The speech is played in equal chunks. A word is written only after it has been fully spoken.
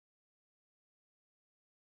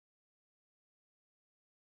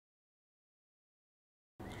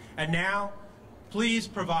And now, please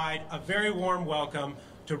provide a very warm welcome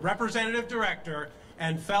to Representative Director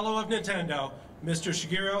and Fellow of Nintendo, Mr.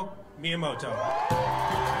 Shigeru Miyamoto.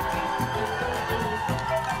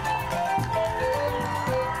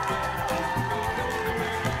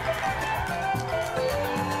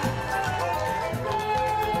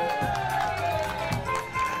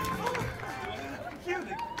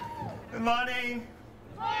 Good morning.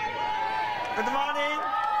 Good morning.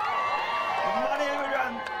 Good morning,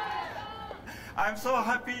 everyone. I'm so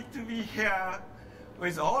happy to be here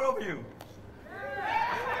with all of you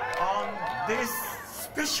on this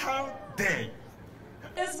special day.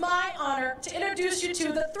 It is my honor to introduce you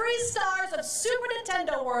to the 3 stars of Super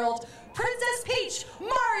Nintendo World, Princess Peach,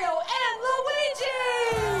 Mario, and Luigi!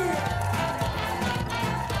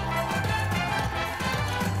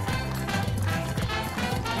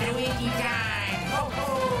 Luigi time! Ho ho!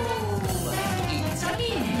 It's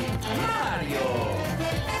me, Mario!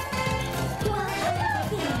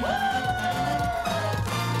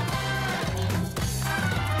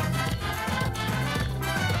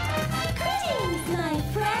 Greetings, my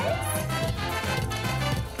friends!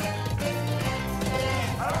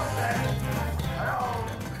 Hello there. Hello.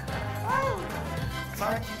 Oh,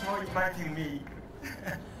 thank you for inviting me.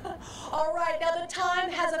 All right, now the time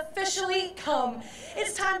has officially come.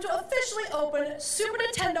 It's time to officially open Super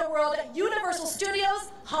Nintendo World at Universal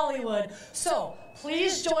Studios Hollywood. So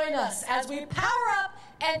please join us as we power up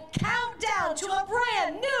and count down to a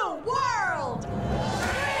brand new world. 3,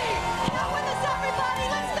 count with us, everybody.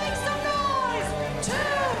 Let's make some noise. 2,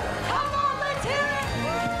 come on, let's hear it.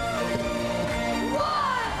 1.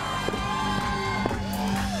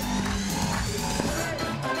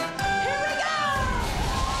 Here we go.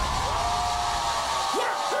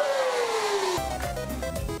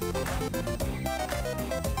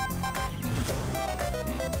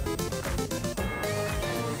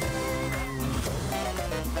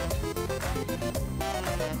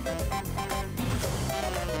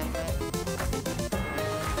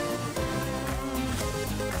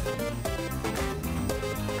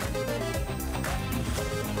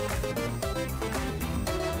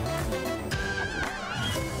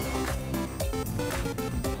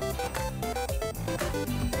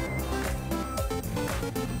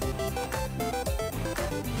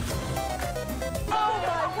 Oh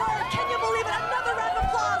my word, can you believe it? Another round of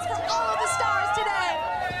applause for all of the stars today.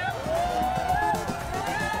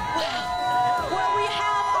 Wow. Well, we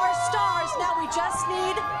have our stars, now we just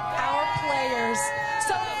need our players.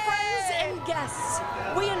 So friends and guests,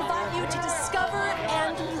 we invite you to discover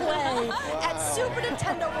and play at Super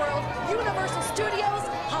Nintendo World, Universal Studios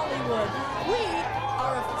Hollywood. We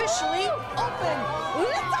are officially open.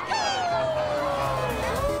 Let's go!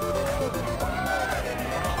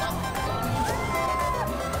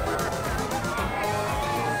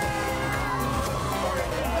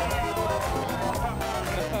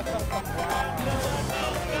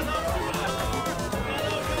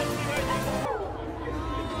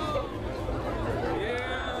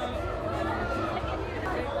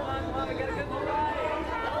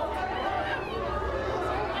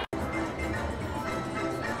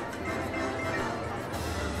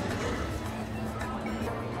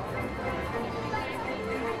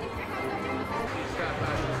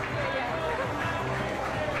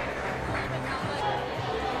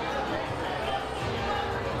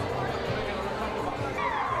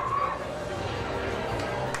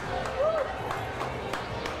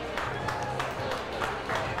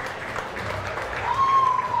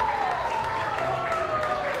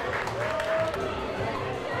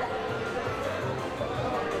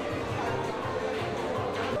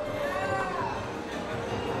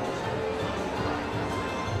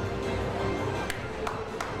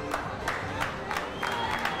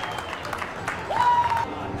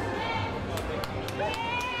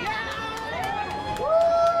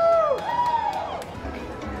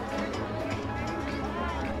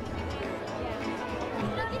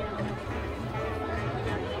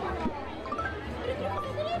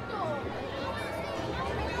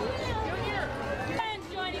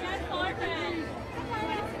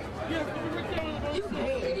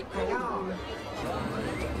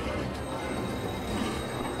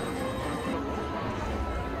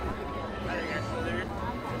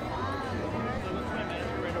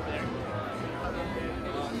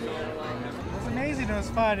 It was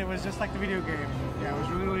fun. It was just like the video game. Yeah, it was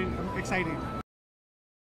really, really exciting.